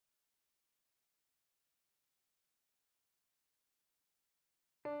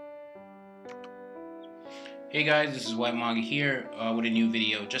Hey guys, this is Whyt Manga here with a new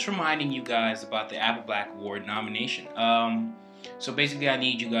video. Just reminding you guys about the Apple Black Award nomination. So basically, I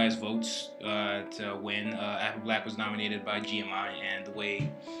need you guys' votes to win. Apple Black was nominated by GMI, and the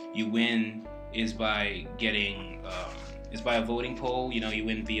way you win is by getting is by a voting poll. You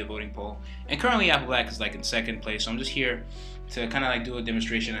win via voting poll. And currently, Apple Black is like in second place. So I'm just here to kind of like do a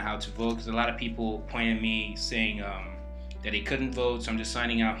demonstration of how to vote, because a lot of people pointed me saying that they couldn't vote. So I'm just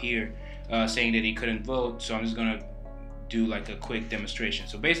signing out here. Saying that he couldn't vote, so I'm just gonna do like a quick demonstration.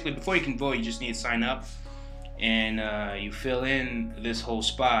 So basically, before you can vote, you just need to sign up, and you fill in this whole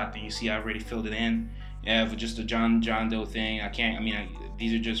spot. And you see, I already filled it in. I have just a John Doe thing.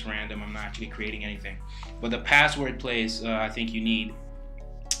 These are just random. I'm not actually creating anything. But the password place, I think you need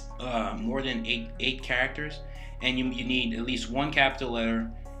more than eight characters, and you need at least one capital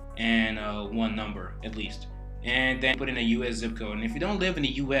letter and one number at least. And then put in a US zip code. And if you don't live in the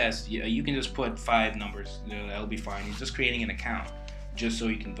US, you can just put 5 numbers. That'll be fine. You're just creating an account just so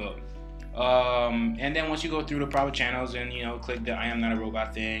you can vote. And then once you go through the proper channels and click the I am not a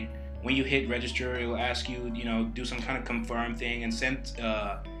robot thing, when you hit register, it will ask you do some kind of confirm thing and send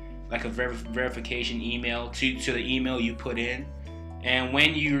like a verification email to the email you put in. And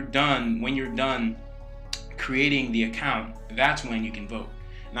when you're done creating the account, that's when you can vote.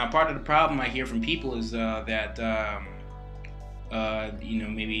 Now, part of the problem I hear from people is that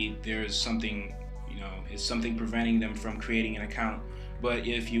maybe there's something is something preventing them from creating an account. But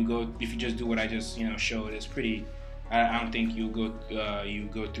if you just do what I just showed, it's pretty. I don't think you go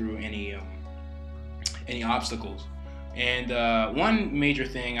through any obstacles. And one major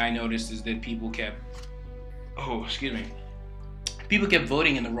thing I noticed is that people kept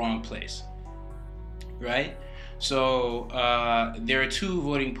voting in the wrong place, right? So there are 2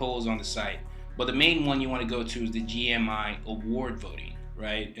 voting polls on the site, but the main one you want to go to is the GMI award voting,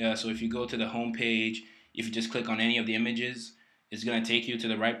 right? So if you go to the home page, if you just click on any of the images, it's going to take you to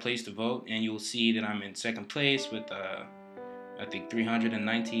the right place to vote, and you'll see that I'm in second place with I think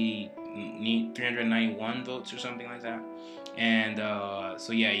 391 votes or something like that. And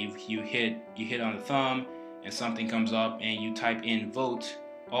so yeah, you hit on the thumb, and something comes up, and you type in vote,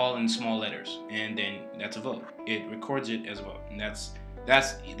 all in small letters, and then that's a vote. It records it as a vote, and that's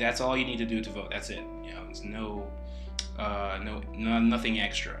all you need to do to vote. That's it. It's nothing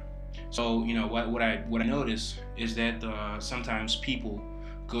extra. So what I notice is that sometimes people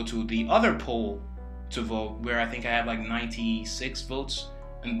go to the other poll to vote, where I think I have like 96 votes,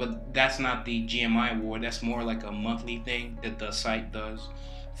 but that's not the GMI award. That's more like a monthly thing that the site does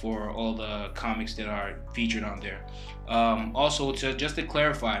for all the comics that are featured on there. Also, just to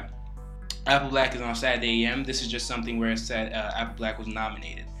clarify, Apple Black is on Saturday AM. This is just something where it said Apple Black was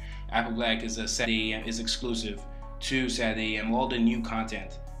nominated. Apple Black is a Saturday AM, is exclusive to Saturday AM. All the new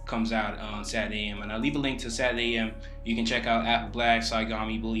content comes out on Saturday AM, and I'll leave a link to Saturday AM. You can check out Apple Black,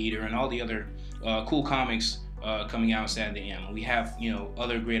 Saigami, Bull Eater, and all the other cool comics coming out on Saturday AM. We have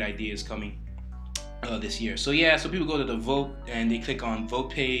other great ideas coming this year. So people go to the vote, and they click on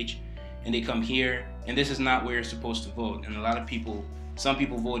vote page, and they come here, and this is not where you're supposed to vote. And some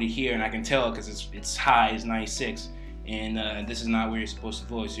people voted here, and I can tell because it's high, it's 96, and this is not where you're supposed to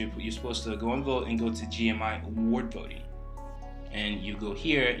vote. So you're supposed to go and vote and go to GMI award voting, and you go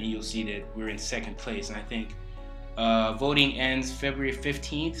here, and you'll see that we're in second place. And I think voting ends February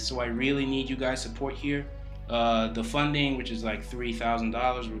 15th, so I really need you guys' support here. The funding, which is like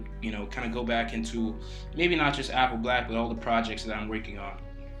 $3,000, would kind of go back into maybe not just Apple Black, but all the projects that I'm working on,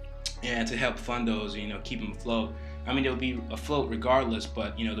 and to help fund those, keep them afloat. I mean, they'll be afloat regardless,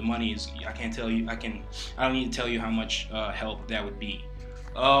 but the money is. I don't need to tell you how much help that would be.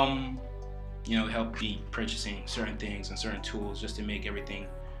 Help be purchasing certain things and certain tools just to make everything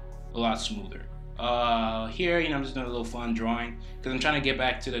a lot smoother. Here, I'm just doing a little fun drawing because I'm trying to get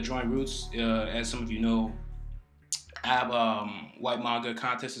back to the drawing roots. As some of you know, Whyt Manga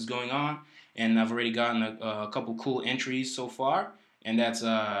contest is going on, and I've already gotten a couple cool entries so far, and that's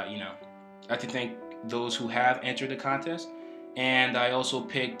I have to thank those who have entered the contest. And I've also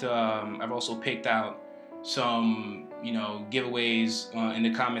picked out some giveaways in the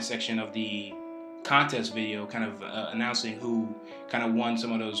comment section of the contest video, kind of announcing who kind of won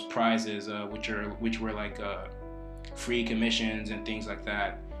some of those prizes, which were like free commissions and things like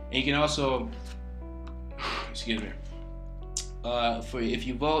that. And you can also if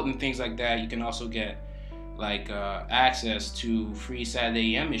you vote and things like that, you can also get like access to free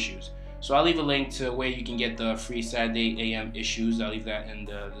Saturday AM issues. So I'll leave a link to where you can get the free Saturday AM issues. I'll leave that in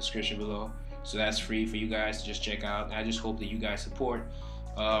the description below. So that's free for you guys to just check out. I just hope that you guys support.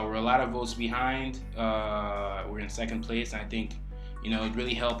 We're a lot of votes behind. We're in second place, and I think it'd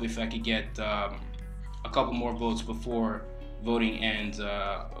really help if I could get a couple more votes before voting ends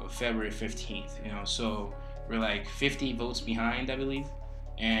February 15th. So we're like 50 votes behind, I believe,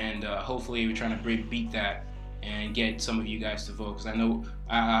 and hopefully we're trying to beat that and get some of you guys to vote, because I know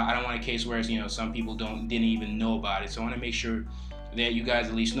I don't want a case where some people didn't even know about it. So I want to make sure that you guys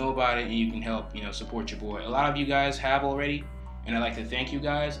at least know about it and you can help support your boy. A lot of you guys have already, and I'd like to thank you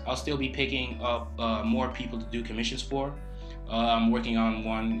guys. I'll still be picking up more people to do commissions for. I'm working on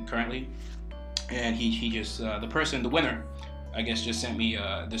one currently, and he just the winner, I guess, just sent me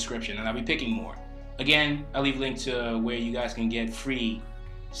a description, and I'll be picking more. Again, I'll leave a link to where you guys can get free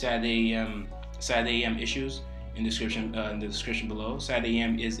Saturday AM issues in the description below. Saturday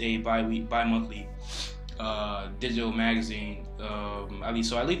AM is a bi-monthly digital magazine.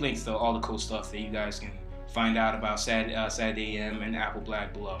 I leave links to all the cool stuff that you guys can find out about Saturday AM and Apple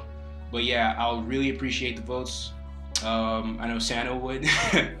Black below. But yeah, I'll really appreciate the votes. I know Santa would.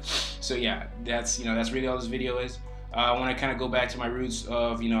 So yeah, that's really all this video is. I want to kind of go back to my roots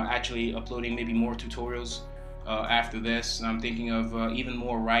of actually uploading maybe more tutorials after this. I'm thinking of even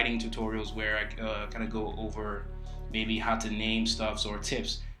more writing tutorials where I kind of go over maybe how to name stuffs or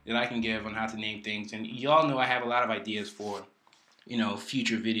tips that I can give on how to name things. And y'all know I have a lot of ideas for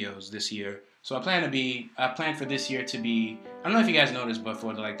future videos this year. So I plan for this year to be, I don't know if you guys noticed, but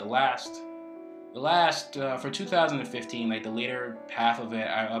for the last for 2015, like the later half of it,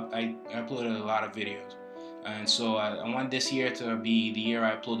 I uploaded a lot of videos, and so I want this year to be the year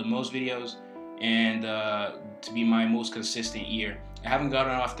I upload the most videos, and to be my most consistent year. I haven't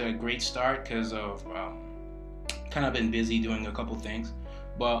gotten off to a great start because of kind of been busy doing a couple things,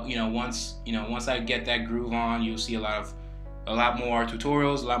 but once I get that groove on, you'll see a lot more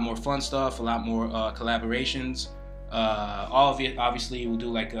tutorials, a lot more fun stuff, a lot more collaborations. All of it, obviously, we'll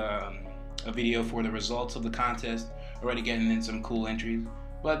do like a video for the results of the contest. Already getting in some cool entries,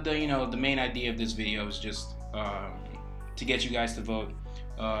 but the main idea of this video is just to get you guys to vote.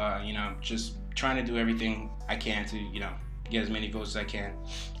 Just trying to do everything I can to get as many votes as I can.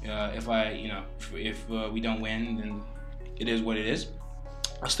 If we don't win, then it is what it is.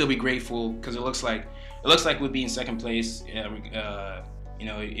 I'll still be grateful because it looks like we'll be in second place. Even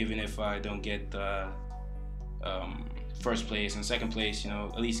if I don't get first place and second place,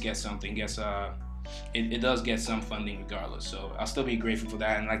 at least get something. It does get some funding regardless. So I'll still be grateful for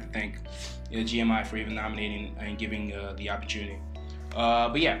that, and I'd like to thank GMI for even nominating and giving the opportunity.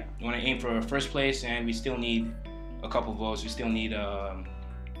 But yeah, I want to aim for first place, and we still need a couple votes. We still need, I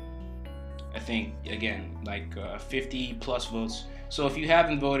think, again, like 50 plus votes. So if you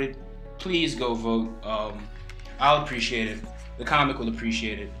haven't voted, please go vote. I'll appreciate it. The comic will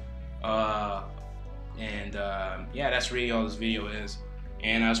appreciate it. Yeah, that's really all this video is.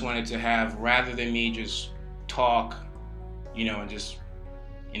 And I just wanted to have, rather than me just talk, and just,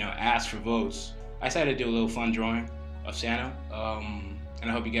 ask for votes, I decided to do a little fun drawing of Santa. And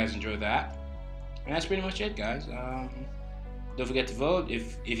I hope you guys enjoyed that. And that's pretty much it, guys. Don't forget to vote.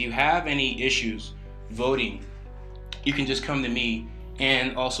 If you have any issues voting, you can just come to me,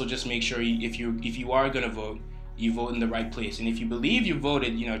 and also just make sure if you are gonna vote, you vote in the right place. And if you believe you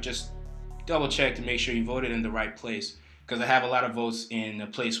voted, just double check to make sure you voted in the right place, because I have a lot of votes in a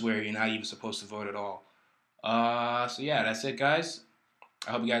place where you're not even supposed to vote at all. So yeah, that's it, guys.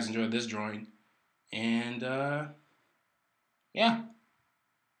 I hope you guys enjoyed this drawing, and yeah,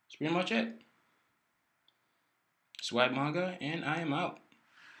 that's pretty much it. It's Whyt Manga, and I am out.